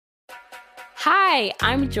Hi,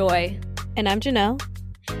 I'm Joy. And I'm Janelle.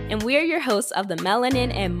 And we are your hosts of the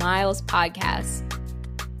Melanin and Miles podcast.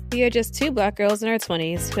 We are just two Black girls in our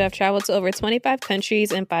 20s who have traveled to over 25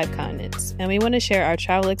 countries and 5 continents, and we want to share our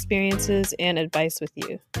travel experiences and advice with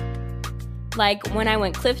you. Like when I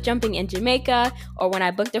went cliff jumping in Jamaica, or when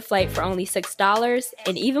I booked a flight for only $6,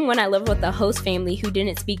 and even when I lived with a host family who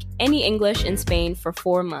didn't speak any English in Spain for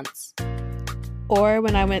 4 months. Or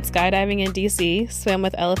when I went skydiving in DC, swam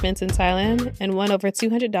with elephants in Thailand, and won over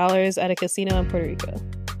 $200 at a casino in Puerto Rico.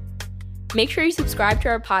 Make sure you subscribe to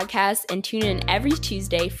our podcast and tune in every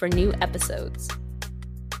Tuesday for new episodes.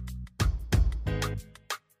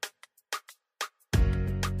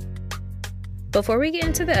 Before we get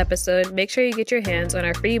into the episode, make sure you get your hands on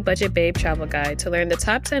our free Budget Babe travel guide to learn the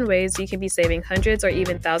top 10 ways you can be saving hundreds or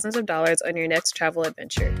even thousands of dollars on your next travel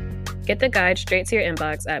adventure. Get the guide straight to your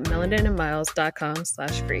inbox at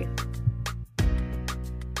melaninandmiles.com/free.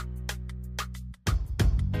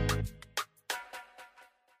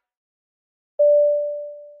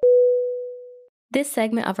 This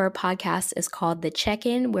segment of our podcast is called The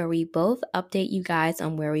Check-In, where we both update you guys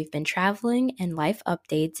on where we've been traveling and life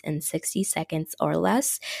updates in 60 seconds or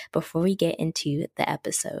less before we get into the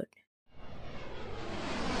episode.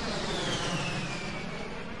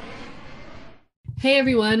 Hey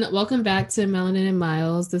everyone, welcome back to Melanin and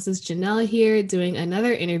Miles. This is Janelle here doing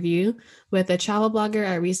another interview with a travel blogger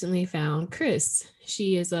I recently found, Kris.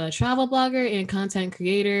 She is a travel blogger and content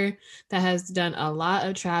creator that has done a lot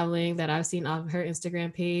of traveling that I've seen off of her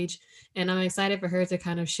Instagram page, and I'm excited for her to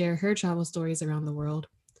kind of share her travel stories around the world.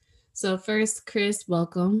 So first, Kris,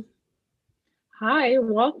 welcome. Hi,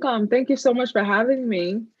 welcome. Thank you so much for having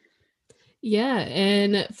me. Yeah,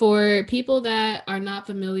 and for people that are not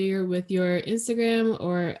familiar with your Instagram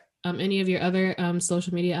or any of your other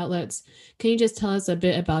social media outlets, can you just tell us a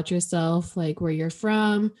bit about yourself, like where you're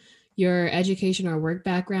from, your education or work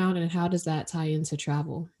background, and how does that tie into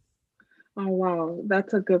travel? Oh, wow.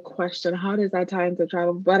 That's a good question. How does that tie into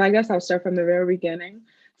travel? But I guess I'll start from the very beginning.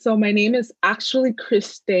 So my name is actually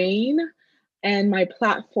Kristine, and my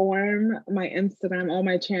platform, my Instagram, all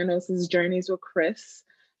my channels is Journeys with Kris.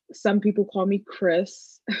 Some people call me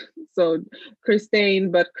Kris. So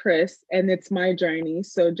Kristine, but Kris, and it's my journey.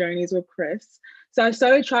 So Journeys with Kris. So I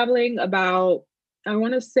started traveling about, I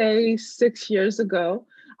want to say 6 years ago.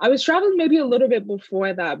 I was traveling maybe a little bit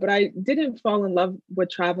before that, but I didn't fall in love with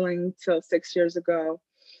traveling till 6 years ago.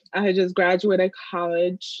 I had just graduated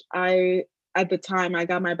college. At the time, I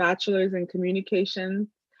got my bachelor's in communication.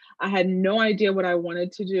 I had no idea what I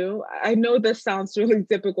wanted to do. I know this sounds really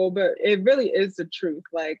typical, but it really is the truth.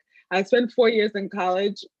 Like, I spent 4 years in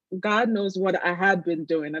college. God knows what I had been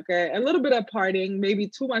doing, okay? A little bit of partying, maybe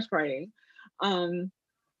too much partying.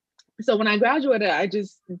 So when I graduated, I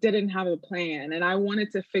just didn't have a plan and I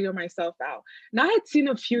wanted to figure myself out. And I had seen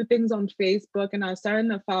a few things on Facebook and I was starting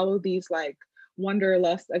to follow these like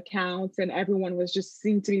Wanderlust accounts, and everyone was just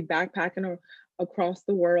seemed to be backpacking across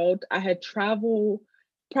the world. I had traveled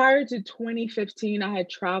prior to 2015, I had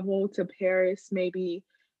traveled to Paris maybe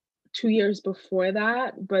 2 years before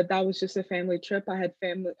that, but that was just a family trip. I have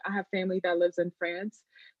family that lives in France.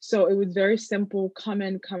 So it was very simple, come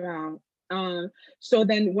in, come out. So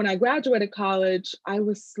then when I graduated college, I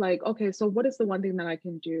was like, okay, so what is the one thing that I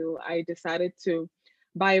can do? I decided to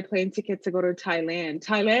buy a plane ticket to go to Thailand.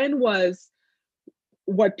 Thailand was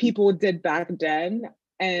what people did back then,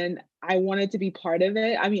 and I wanted to be part of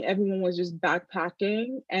it. I mean, everyone was just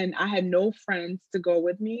backpacking and I had no friends to go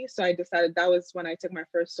with me. So I decided that was when I took my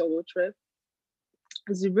first solo trip. It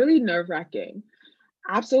was really nerve-wracking.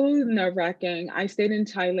 Absolutely nerve-wracking. I stayed in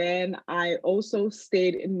Thailand. I also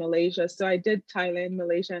stayed in Malaysia. So I did Thailand,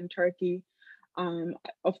 Malaysia, and Turkey.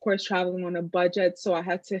 Of course, traveling on a budget. So I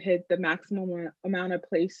had to hit the maximum amount of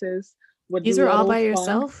places. These were all by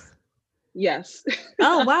yourself? Yes.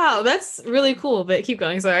 Oh, wow. That's really cool. But keep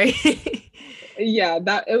going. Sorry. Yeah,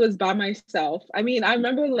 it was by myself. I mean, I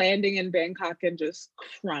remember landing in Bangkok and just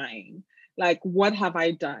crying. Like, what have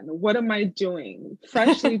I done? What am I doing?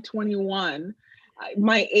 Freshly 21.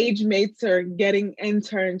 My age mates are getting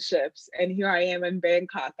internships, and here I am in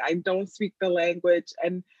Bangkok. I don't speak the language,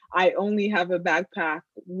 and I only have a backpack.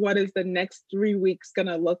 What is the next 3 weeks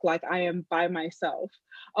gonna look like? I am by myself.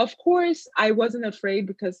 Of course, I wasn't afraid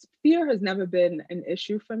because fear has never been an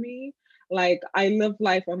issue for me. Like, I live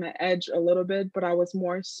life on the edge a little bit, but I was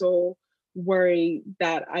more so worried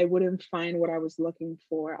that I wouldn't find what I was looking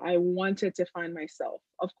for. I wanted to find myself.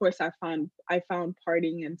 Of course, I found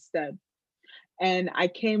partying instead. And I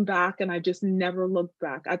came back and I just never looked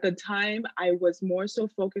back. At the time, I was more so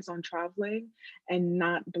focused on traveling and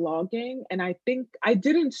not blogging. And I think I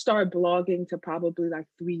didn't start blogging to probably like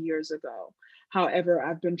 3 years ago. However,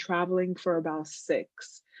 I've been traveling for about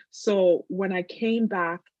 6. So when I came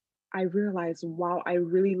back, I realized, wow, I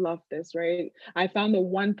really love this, right? I found the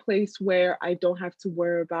one place where I don't have to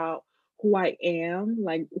worry about who I am,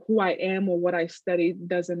 like who I am or what I studied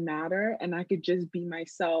doesn't matter. And I could just be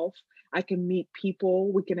myself. I can meet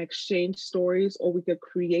people, we can exchange stories, or we could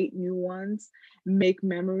create new ones, make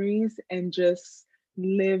memories, and just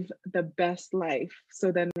live the best life.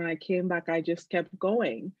 So then when I came back, I just kept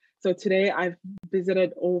going. So today I've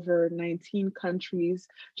visited over 19 countries,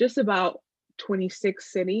 just about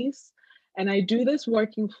 26 cities. And I do this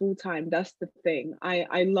working full time. That's the thing.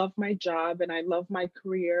 I love my job and I love my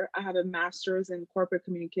career. I have a master's in corporate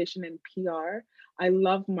communication and PR. I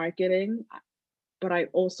love marketing, but I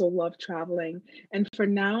also love traveling. And for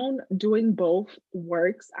now, doing both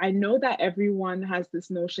works. I know that everyone has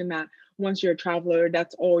this notion that once you're a traveler,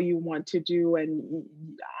 that's all you want to do. And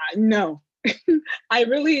no, I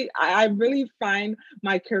really find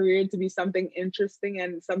my career to be something interesting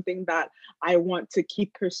and something that I want to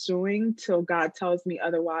keep pursuing till God tells me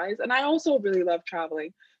otherwise. And I also really love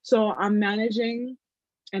traveling. So I'm managing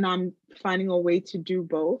and I'm finding a way to do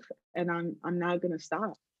both. And I'm not gonna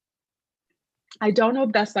stop. I don't know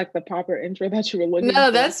if that's like the proper intro that you were looking No,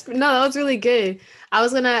 for. that was really good. I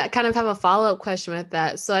was gonna kind of have a follow-up question with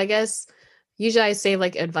that. So I guess usually I save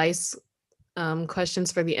like advice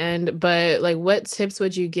questions for the end, but like what tips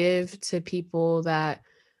would you give to people that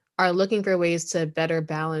are looking for ways to better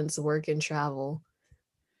balance work and travel?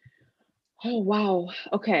 Oh wow.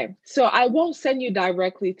 Okay. So I won't send you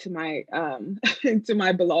directly to my to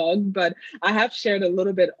my blog, but I have shared a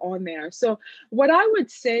little bit on there. So what I would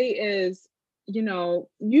say is,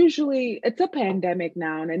 usually it's a pandemic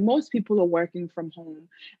now and most people are working from home.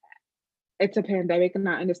 It's a pandemic and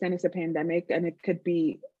I understand it's a pandemic and it could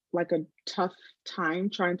be like a tough time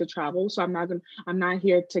trying to travel. So I'm not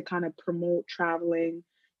here to kind of promote traveling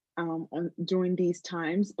on during these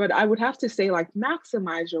times, but I would have to say like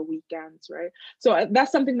maximize your weekends, right? So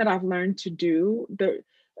that's something that I've learned to do. The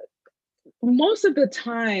Most of the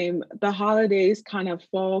time the holidays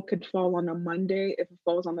could fall on a Monday. If it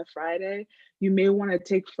falls on a Friday, you may want to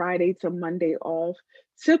take Friday to Monday off.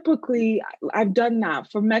 Typically I've done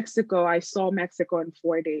that for Mexico. I saw Mexico in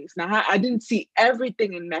 4 days. Now I didn't see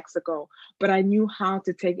everything in Mexico, but I knew how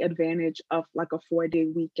to take advantage of like a 4-day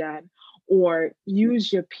weekend or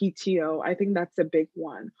use your PTO. I think that's a big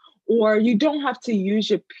one. Or you don't have to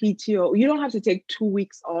use your PTO. You don't have to take 2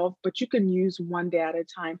 weeks off, but you can use one day at a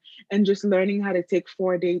time and just learning how to take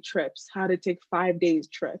 4-day trips, how to take 5 days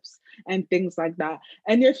trips, and things like that.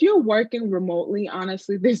 And if you're working remotely,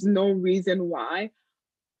 honestly, there's no reason why.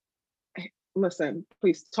 Listen,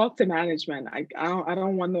 please talk to management. I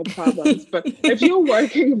don't want no problems. But if you're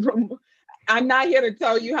working from, I'm not here to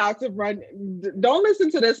tell you how to run. Don't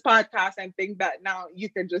listen to this podcast and think that now you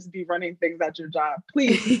can just be running things at your job.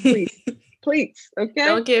 Please, please, please. Okay.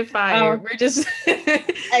 Don't get fired. We're just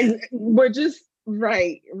And we're just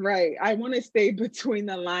right, right. I want to stay between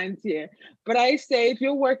the lines here. But I say if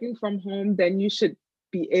you're working from home, then you should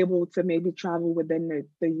be able to maybe travel within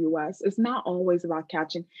the US. It's not always about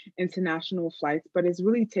catching international flights, but it's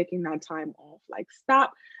really taking that time off. Like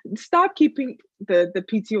stop keeping the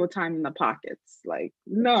PTO time in the pockets. Like,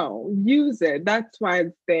 no, use it. That's why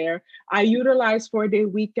it's there. I utilize 4-day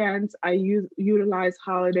weekends. I utilize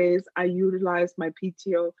holidays. I utilize my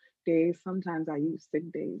PTO days. Sometimes I use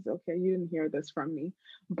sick days. Okay, you didn't hear this from me,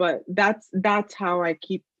 but that's how I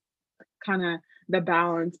keep kind of the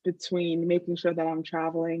balance between making sure that I'm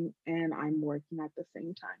traveling and I'm working at the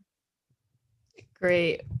same time.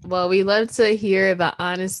 great. Well, we love to hear the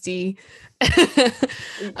honesty.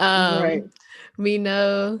 Right. We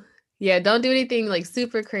know, yeah, don't do anything like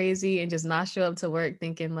super crazy and just not show up to work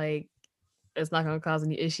thinking like it's not going to cause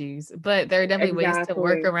any issues. But there are definitely ways to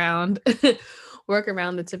work Exactly. around work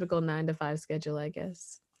around the typical 9 to 5 schedule, I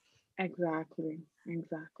guess. Exactly.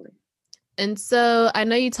 Exactly. And so I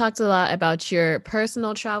know you talked a lot about your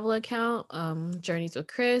personal travel account, Journeys with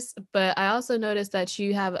Kris, but I also noticed that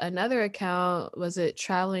you have another account. Was it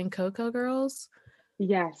Traveling Coco Girls?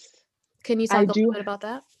 Yes, Can you I talk a little do. bit about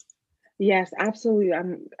that? Yes, absolutely.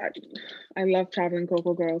 I love Traveling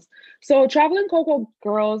Coco Girls. So Traveling Coco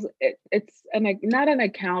Girls, it's not an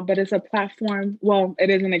account, but it's a platform. Well, it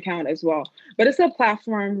is an account as well, but it's a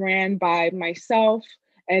platform ran by myself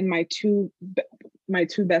and my two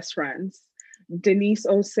best friends. Denise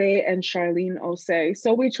Osei and Charlene Osei.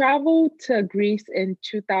 So we traveled to Greece in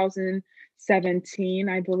 2017,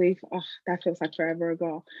 I believe. Oh, that feels like forever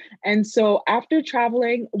ago. And so after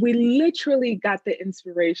traveling, we literally got the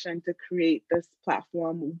inspiration to create this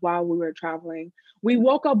platform while we were traveling. We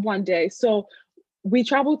woke up one day. So we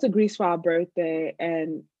traveled to Greece for our birthday,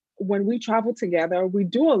 and when we travel together, we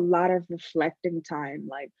do a lot of reflecting time.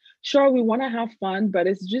 Like, sure, we want to have fun, but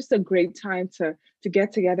it's just a great time to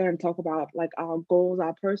get together and talk about like our goals,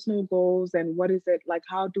 our personal goals, and what is it like,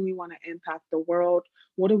 how do we want to impact the world?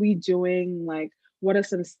 What are we doing? Like, what are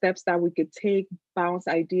some steps that we could take, bounce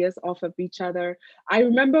ideas off of each other? I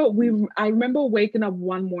remember waking up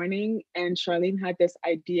one morning and Charlene had this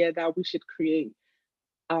idea that we should create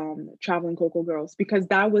traveling Coco Girls, because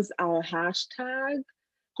that was our hashtag.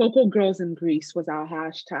 Coco Girls in Greece was our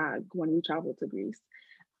hashtag when we traveled to Greece.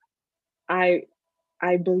 I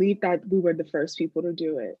I believe that we were the first people to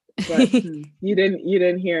do it, but you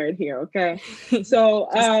didn't hear it here, okay? So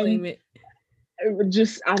Just claim it.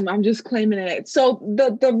 I'm just claiming it. So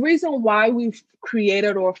the reason why we've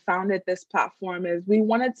created or founded this platform is we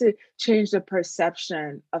wanted to change the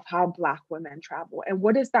perception of how Black women travel. And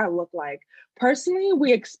what does that look like? Personally,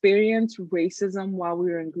 we experienced racism while we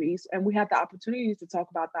were in Greece, and we had the opportunity to talk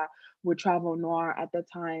about that with Travel Noir at the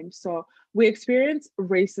time. So we experienced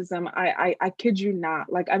racism. I kid you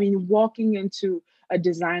not. Like, I mean, walking into a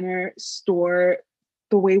designer store,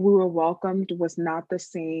 the way we were welcomed was not the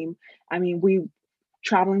same. I mean, we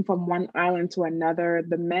traveling from one island to another,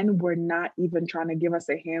 the men were not even trying to give us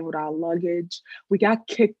a hand with our luggage. We got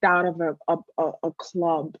kicked out of a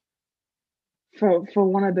club for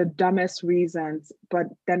one of the dumbest reasons. But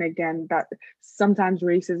then again, that sometimes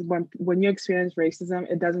racism, when you experience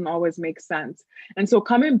racism, it doesn't always make sense. And so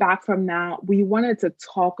coming back from that, we wanted to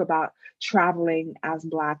talk about traveling as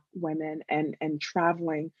Black women and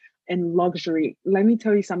traveling in luxury. Let me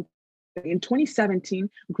tell you something. In 2017,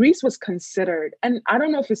 Greece was considered, and I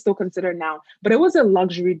don't know if it's still considered now, but it was a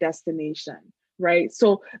luxury destination, right?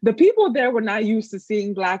 So the people there were not used to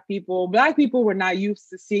seeing Black people. Black people were not used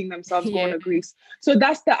to seeing themselves going Yeah. to Greece. So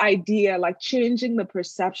that's the idea, like changing the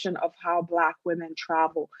perception of how Black women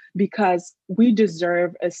travel, because we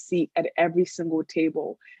deserve a seat at every single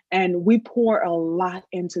table. And we pour a lot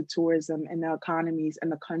into tourism and the economies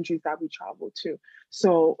and the countries that we travel to.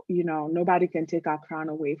 So, you know, nobody can take our crown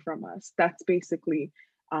away from us. That's basically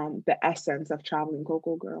the essence of traveling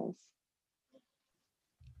Coco Girls.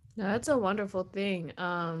 No, that's a wonderful thing.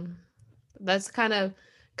 That's kind of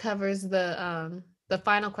covers the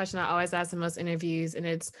final question I always ask in most interviews, and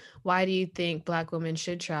it's why do you think Black women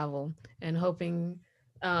should travel? And hoping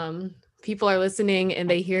um people are listening and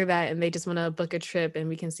they hear that and they just want to book a trip and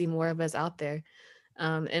we can see more of us out there.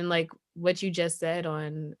 And like what you just said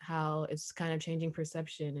on how it's kind of changing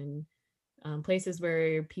perception and places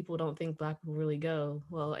where people don't think Black people really go.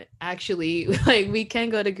 Well, actually, like we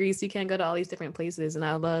can go to Greece, we can go to all these different places, and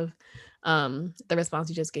I love the response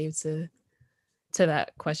you just gave to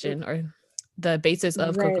that question or the basis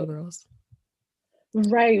of Coco Right. Girls.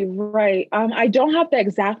 Right. I don't have the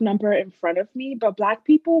exact number in front of me, but Black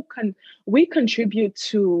people we contribute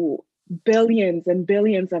to billions and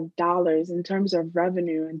billions of dollars in terms of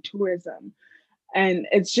revenue and tourism. And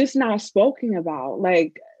it's just not spoken about.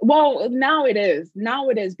 Like, well, now it is,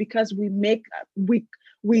 because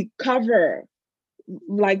we cover,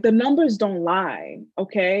 like, the numbers don't lie.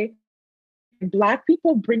 Okay, Black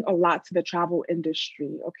people bring a lot to the travel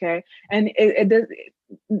industry. Okay, and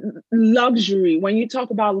luxury, when you talk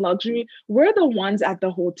about luxury, we're the ones at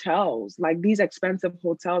the hotels, like these expensive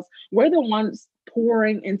hotels, we're the ones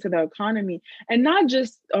pouring into the economy. And not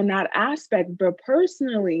just on that aspect, but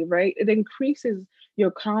personally, right? It increases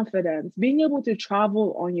your confidence, being able to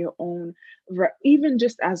travel on your own. Even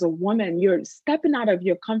just as a woman, you're stepping out of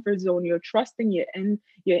your comfort zone, you're trusting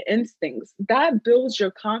your instincts. That builds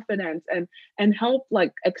your confidence and help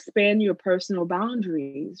like expand your personal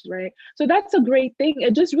boundaries, right? So that's a great thing.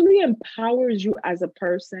 It just really empowers you as a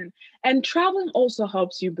person. And traveling also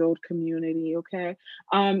helps you build community, okay?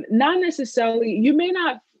 Not necessarily, you may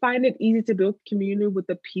not find it easy to build community with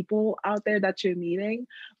the people out there that you're meeting,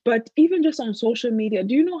 but even just on social media,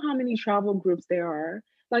 do you know how many travel groups there are?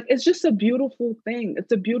 Like, it's just a beautiful thing.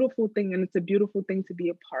 It's a beautiful thing, and it's a beautiful thing to be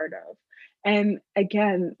a part of. And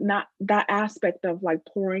again, not that aspect of like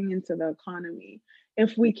pouring into the economy.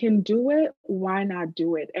 If we can do it, why not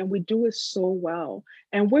do it? And we do it so well.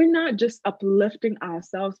 And we're not just uplifting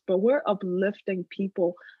ourselves, but we're uplifting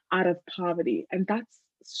people out of poverty. And that's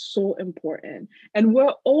so important. And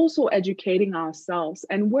we're also educating ourselves,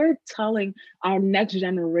 and we're telling our next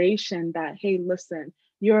generation that, hey, listen,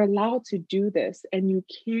 you're allowed to do this, and you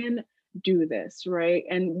can do this, right?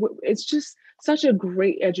 And it's just such a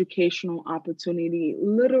great educational opportunity.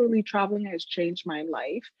 Literally, traveling has changed my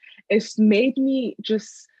life. It's made me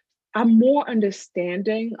just, I'm more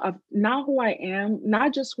understanding of not who I am,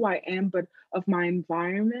 not just who I am, but of my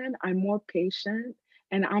environment. I'm more patient,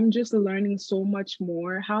 and I'm just learning so much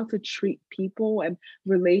more how to treat people and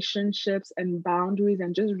relationships and boundaries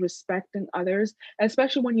and just respecting others,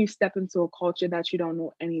 especially when you step into a culture that you don't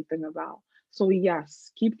know anything about. So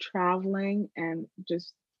yes, keep traveling and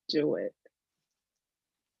just do it.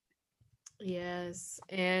 Yes.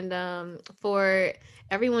 And for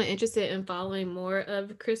everyone interested in following more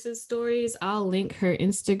of Kris's stories, I'll link her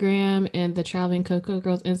Instagram and the Traveling Coco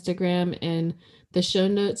Girls Instagram in the show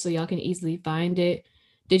notes so y'all can easily find it.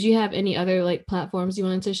 Did you have any other like platforms you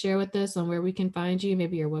wanted to share with us on where we can find you?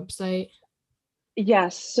 Maybe your website?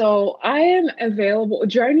 Yes, so I am available.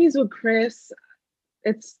 Journeys with Kris,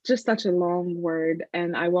 it's just such a long word,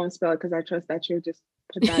 and I won't spell it because I trust that you'll just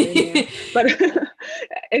put that in there. But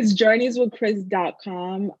it's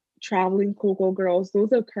journeyswithkris.com, Traveling Coco Girls.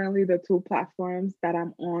 Those are currently the two platforms that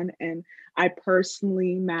I'm on, and I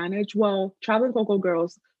personally manage. Well, Traveling Coco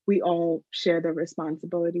Girls, we all share the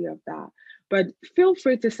responsibility of that. But feel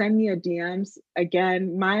free to send me a DMs.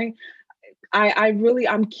 Again,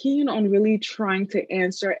 I'm keen on really trying to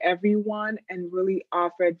answer everyone and really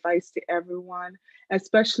offer advice to everyone,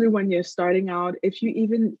 especially when you're starting out. If you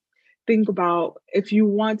even think about if you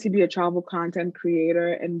want to be a travel content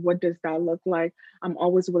creator and what does that look like, I'm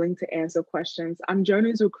always willing to answer questions. I'm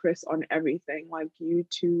Journeys with Kris on everything like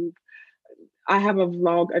YouTube. I have a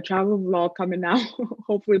travel vlog coming out,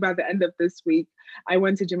 hopefully by the end of this week. I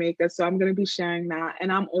went to Jamaica, so I'm going to be sharing that.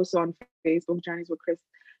 And I'm also on Facebook, Journeys with Kris.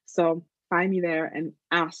 So find me there and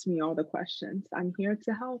ask me all the questions. I'm here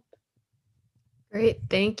to help. Great.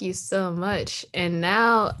 Thank you so much. And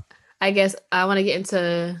now I guess I want to get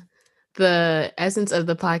into the essence of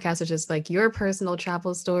the podcast, which is like your personal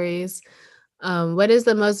travel stories. What is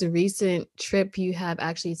the most recent trip you have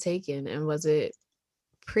actually taken? And was it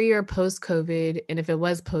pre or post COVID? And if it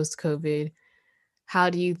was post COVID, how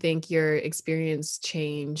do you think your experience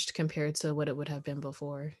changed compared to what it would have been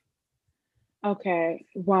before? Okay.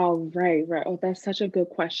 Wow. Right. Right. Oh, that's such a good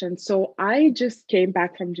question. So I just came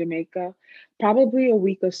back from Jamaica probably a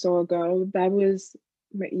week or so ago. That was,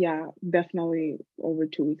 yeah, definitely over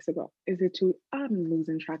 2 weeks ago. Is it two? I'm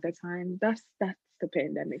losing track of time. That's the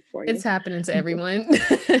pandemic for It's you. happening to everyone.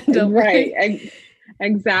 Don't Right. worry.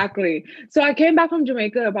 Exactly. So I came back from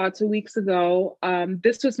Jamaica about 2 weeks ago.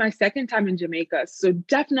 This was my second time in Jamaica, so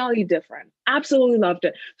definitely different. Absolutely loved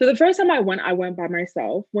it. So the first time I went by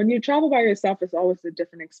myself. When you travel by yourself, it's always a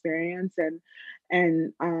different experience,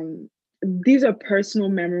 and these are personal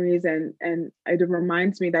memories, and it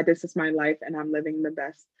reminds me that this is my life, and I'm living the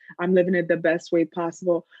best. I'm living it the best way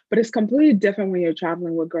possible. But it's completely different when you're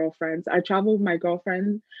traveling with girlfriends. I traveled with my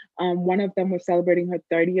girlfriend. One of them was celebrating her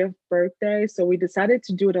 30th birthday. So we decided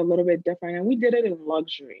to do it a little bit different, and we did it in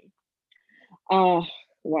luxury. Oh,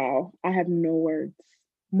 wow. I have no words.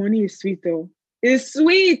 Money is sweet though. It's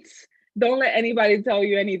sweet. Don't let anybody tell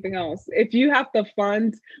you anything else. If you have the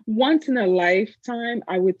funds once in a lifetime,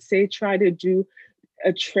 I would say try to do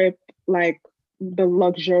a trip like the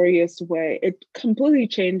luxurious way. It completely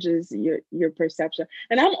changes your perception.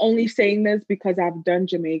 And I'm only saying this because I've done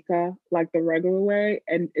Jamaica like the regular way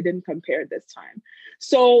and it didn't compare this time.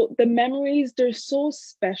 So the memories, they're so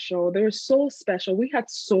special. They're so special. We had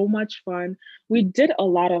so much fun. We did a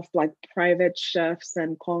lot of like private chefs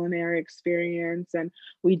and culinary experience, and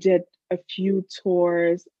we did a few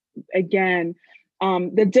tours. Again,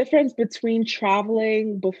 the difference between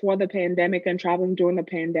traveling before the pandemic and traveling during the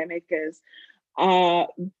pandemic is uh,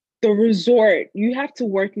 the resort. You have to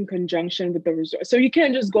work in conjunction with the resort. So you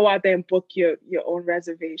can't just go out there and book your own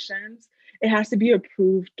reservations. It has to be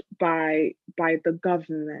approved by the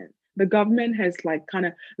government. The government has like kind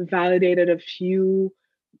of validated a few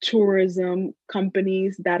tourism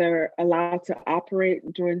companies that are allowed to operate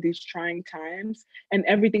during these trying times, and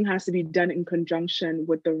everything has to be done in conjunction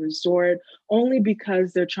with the resort, only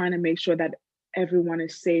because they're trying to make sure that everyone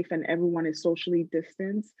is safe and everyone is socially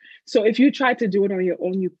distanced. So if you try to do it on your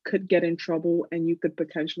own, you could get in trouble and you could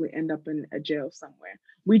potentially end up in a jail somewhere.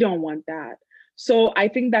 We don't want that. So I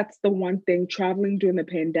think that's the one thing traveling during the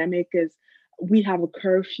pandemic is we have a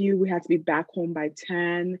curfew. We have to be back home by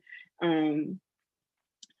 10. Um,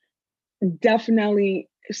 Definitely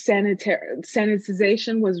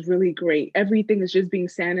sanitization was really great. Everything is just being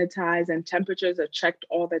sanitized and temperatures are checked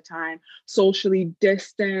all the time, socially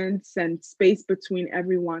distance and space between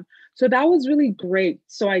everyone. So that was really great.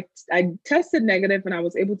 So I tested negative and I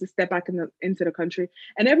was able to step back into the country.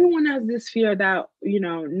 And everyone has this fear that,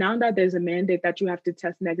 now that there's a mandate that you have to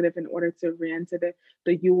test negative in order to re-enter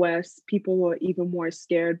the US, people are even more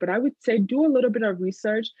scared. But I would say do a little bit of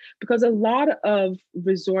research, because a lot of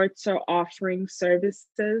resorts are offering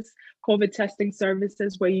services, COVID testing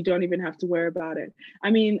services, where you don't even have to worry about it. I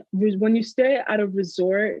mean, when you stay at a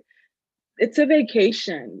resort, it's a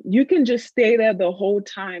vacation. You can just stay there the whole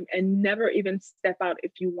time and never even step out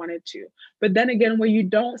if you wanted to. But then again, when you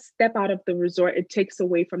don't step out of the resort, it takes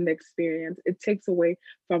away from the experience. It takes away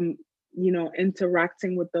from,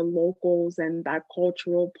 interacting with the locals and that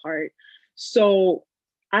cultural part. So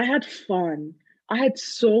I had fun. I had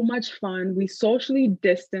so much fun. We socially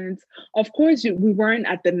distanced. Of course, we weren't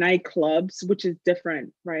at the nightclubs, which is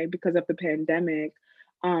different, right? Because of the pandemic.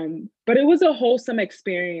 But it was a wholesome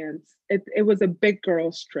experience. It was a big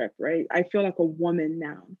girls trip, right? I feel like a woman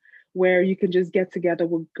now, where you can just get together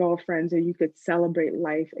with girlfriends and you could celebrate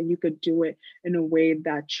life, and you could do it in a way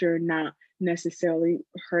that you're not necessarily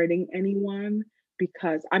hurting anyone.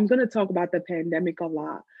 Because I'm going to talk about the pandemic a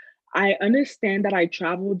lot. I understand that I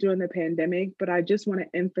traveled during the pandemic, but I just want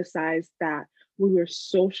to emphasize that we were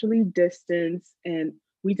socially distanced and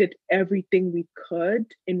we did everything we could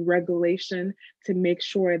in regulation to make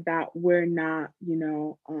sure that we're not,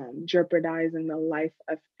 jeopardizing the life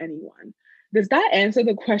of anyone. Does that answer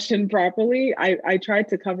the question properly? I tried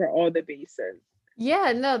to cover all the bases.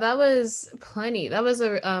 Yeah, no, that was plenty. That was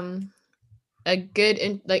a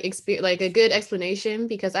good experience, like a good explanation,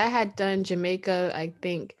 because I had done Jamaica, I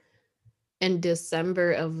think, in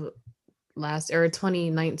December of last or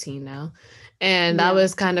 2019 now. And that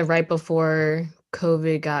was kind of right before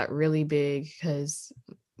COVID got really big, because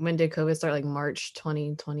when did COVID start? Like March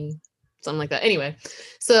 2020, something like that. Anyway,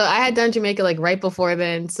 so I had done Jamaica like right before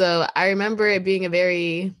then. So I remember it being a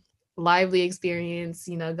very lively experience,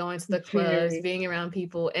 going to the clubs, being around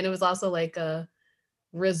people. And it was also like a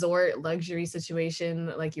resort luxury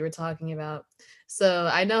situation like you were talking about. So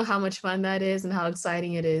I know how much fun that is and how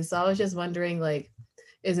exciting it is. So I was just wondering, like,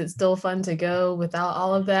 is it still fun to go without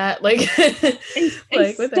all of that? Like,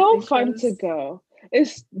 it's still fun to go.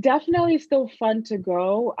 It's definitely still fun to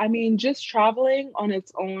go. I mean, just traveling on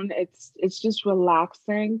its own, it's just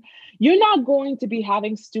relaxing. You're not going to be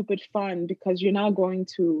having stupid fun because you're not going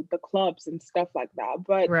to the clubs and stuff like that.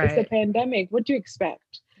 But It's a pandemic. What do you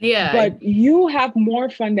expect? Yeah. But you have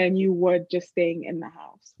more fun than you would just staying in the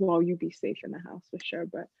house. Well, you be safe in the house for sure.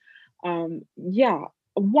 But yeah,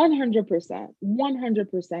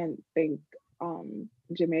 100% think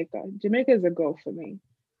Jamaica. Jamaica is a go for me.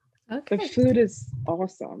 Okay. The food is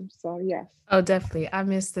awesome. So yes. Oh, definitely. I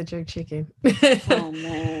miss the jerk chicken. Oh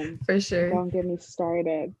man. For sure. Don't get me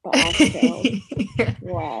started. The oxtail.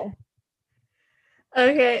 Wow.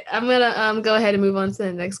 Okay, I'm gonna go ahead and move on to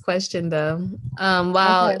the next question though.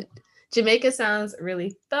 While Jamaica sounds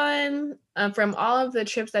really fun, from all of the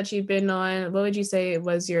trips that you've been on, what would you say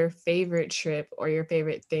was your favorite trip or your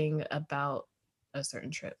favorite thing about a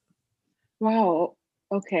certain trip? Wow.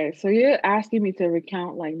 Okay, so you're asking me to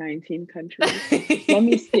recount like 19 countries. Let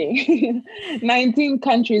me see. 19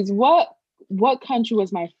 countries. What country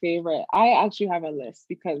was my favorite? I actually have a list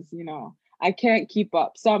because, I can't keep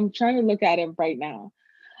up. So I'm trying to look at it right now.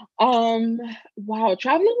 Wow,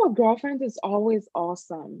 traveling with girlfriends is always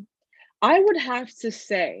awesome. I would have to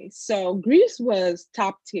say, so Greece was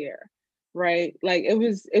top tier, right? Like it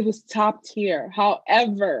was top tier.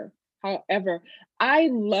 However, I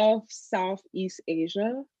love Southeast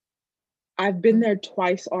Asia. I've been there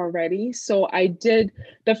twice already. So I did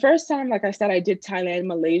the first time, like I said, I did Thailand,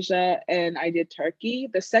 Malaysia, and I did Turkey.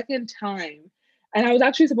 The second time, and I was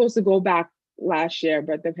actually supposed to go back last year,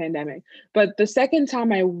 but the pandemic. But the second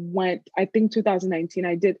time I went, I think 2019,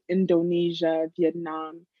 I did Indonesia,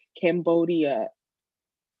 Vietnam, Cambodia,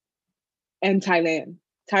 and Thailand.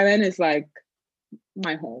 Thailand is like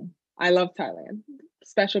my home. I love Thailand.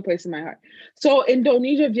 Special place in my heart. So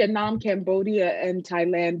Indonesia, Vietnam, Cambodia, and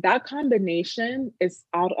Thailand, that combination is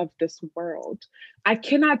out of this world. I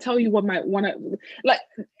cannot tell you what my one of like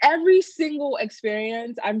every single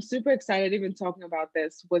experience. I'm super excited even talking about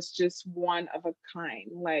this was just one of a kind.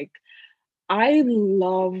 Like I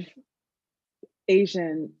love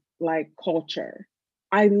Asian like culture.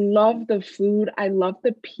 I love the food. I love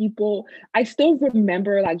the people. I still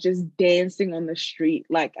remember like just dancing on the street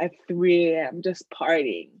like at 3 a.m. just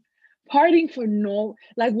partying. partying for no,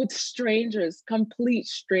 like with strangers, complete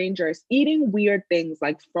strangers, eating weird things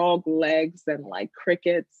like frog legs and like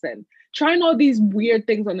crickets and trying all these weird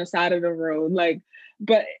things on the side of the road. Like,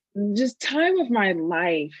 but just time of my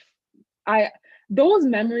life. I those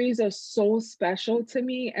memories are so special to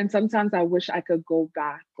me. And sometimes I wish I could go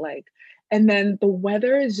back. Like, and then the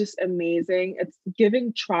weather is just amazing. It's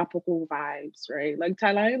giving tropical vibes, right? Like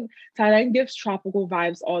Thailand gives tropical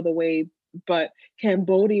vibes all the way, but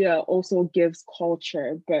Cambodia also gives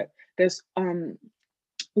culture. But there's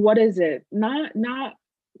what is it? Not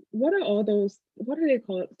what are all those, what do they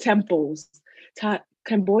call it? Temples.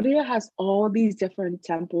 Cambodia has all these different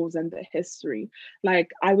temples and the history. Like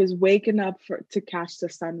I was waking up to catch the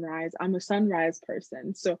sunrise. I'm a sunrise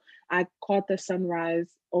person. So I caught the sunrise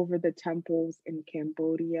over the temples in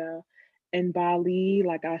Cambodia. In Bali,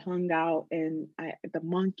 like I hung out in the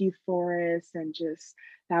monkey forest and just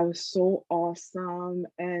that was so awesome.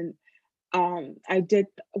 And I did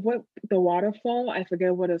what the waterfall, I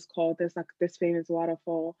forget what it's called. There's like this famous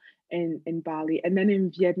waterfall in Bali. And then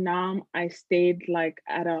in Vietnam, I stayed like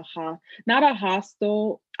at not a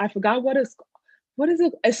hostel. I forgot what is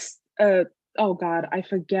it? It's, oh God, I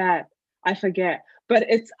forget. I forget. But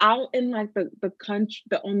it's out in like the country,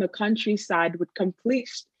 on the countryside with complete,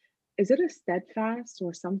 is it a steadfast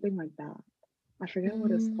or something like that? I forget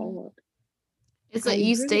what it's called. It's like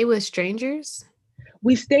you stay with strangers?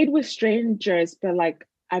 We stayed with strangers, but like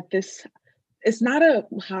at this, it's not a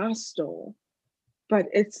hostel, but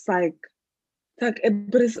it's like, but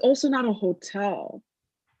it's also not a hotel.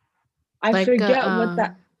 I like forget what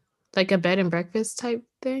that, like a bed and breakfast type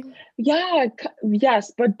thing. Yeah,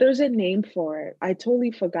 yes, but there's a name for it. I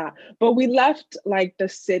totally forgot. But we left like the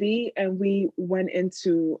city and we went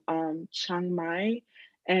into Chiang Mai,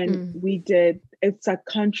 and it's a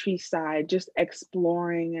countryside, just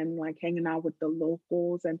exploring and like hanging out with the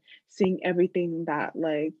locals and seeing everything that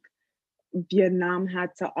like Vietnam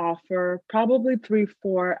had to offer, probably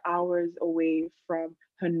 3-4 hours away from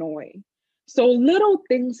Hanoi. So little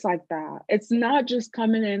things like that. It's not just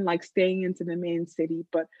coming in like staying into the main city,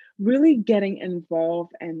 but really getting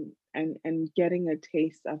involved and getting a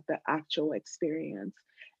taste of the actual experience.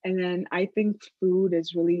 And then I think food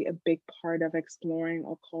is really a big part of exploring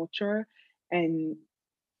a culture, and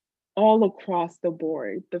all across the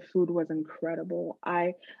board, the food was incredible.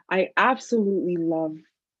 I absolutely love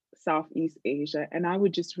Southeast Asia, and I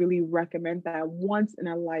would just really recommend that once in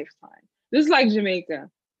a lifetime. Just like Jamaica,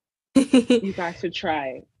 you guys should try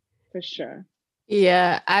it for sure.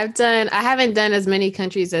 Yeah, I haven't done as many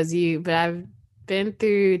countries as you, but I've been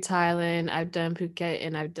through Thailand, I've done Phuket,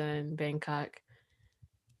 and I've done Bangkok.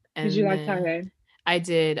 Did you like Thailand? I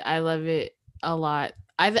did. I love it a lot.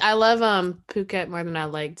 I love Phuket more than I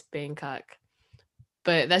liked Bangkok.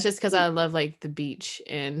 But that's just because I love like the beach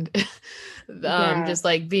and just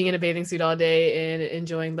like being in a bathing suit all day and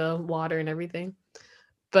enjoying the water and everything.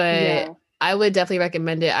 But I would definitely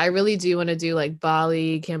recommend it. I really do want to do like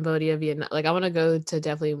Bali, Cambodia, Vietnam. Like I want to go to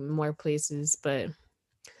definitely more places, but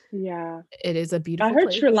it is a beautiful place. I heard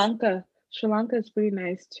place. Sri Lanka. Sri Lanka is pretty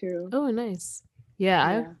nice too. Oh, nice.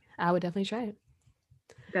 Yeah. I would definitely try it.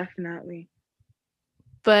 Definitely.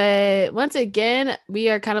 But once again, we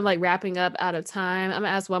are kind of like wrapping up out of time. I'm gonna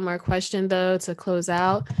ask one more question though to close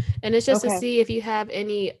out. And it's just to see if you have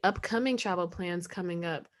any upcoming travel plans coming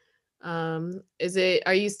up. Are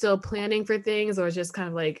you still planning for things, or is just kind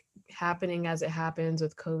of like happening as it happens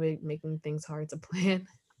with COVID making things hard to plan?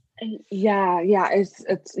 Yeah,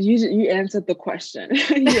 it's you answered the question.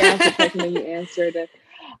 You asked the question and you answered it.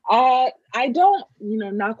 I don't,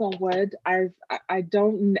 knock on wood. I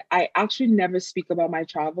actually never speak about my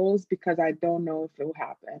travels because I don't know if it will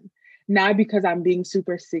happen. Not because I'm being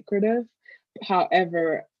super secretive.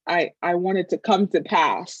 However, I want it to come to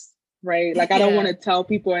pass, right? Like I don't want to tell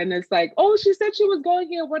people and it's like, oh, she said she was going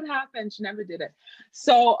here. What happened? She never did it.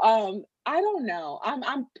 So I don't know.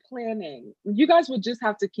 I'm planning. You guys would just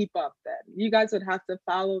have to keep up then. You guys would have to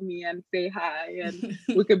follow me and say hi and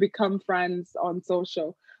we could become friends on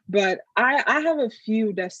social. But I have a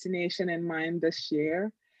few destinations in mind this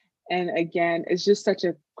year. And again, it's just such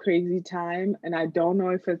a crazy time. And I don't know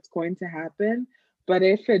if it's going to happen. But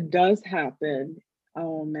if it does happen,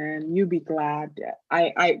 oh man, you'd be glad.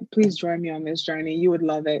 I please join me on this journey. You would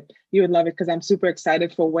love it. You would love it because I'm super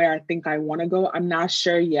excited for where I think I want to go. I'm not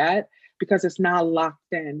sure yet because it's not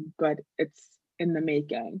locked in, but it's in the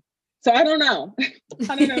making. So I don't know.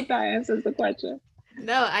 I don't know if that answers the question.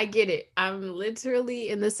 No, I get it. I'm literally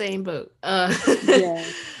in the same boat. So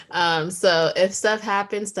if stuff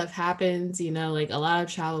happens, like a lot of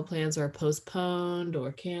travel plans are postponed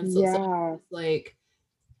or canceled. Yeah. So like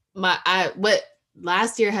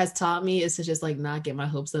last year has taught me is to just like not get my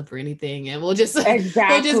hopes up for anything, and we'll just we'll just be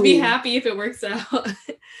Exactly. happy if it works out.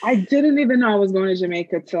 I didn't even know I was going to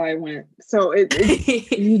Jamaica till I went. So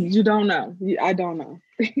you don't know. I don't know.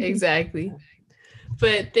 Exactly.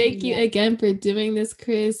 But thank you again for doing this,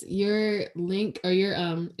 Kris. Your link or your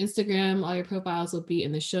Instagram, all your profiles will be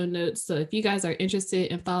in the show notes. So if you guys are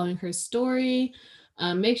interested in following her story,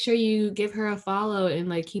 make sure you give her a follow and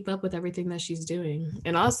like keep up with everything that she's doing.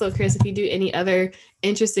 And also, Kris, if you do any other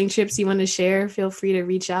interesting trips you want to share, feel free to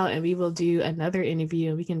reach out and we will do another interview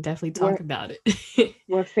and we can definitely talk about it.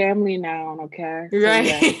 We're family now, okay?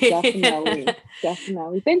 Right. So yeah,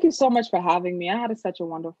 definitely. Thank you so much for having me. I had such a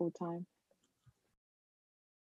wonderful time.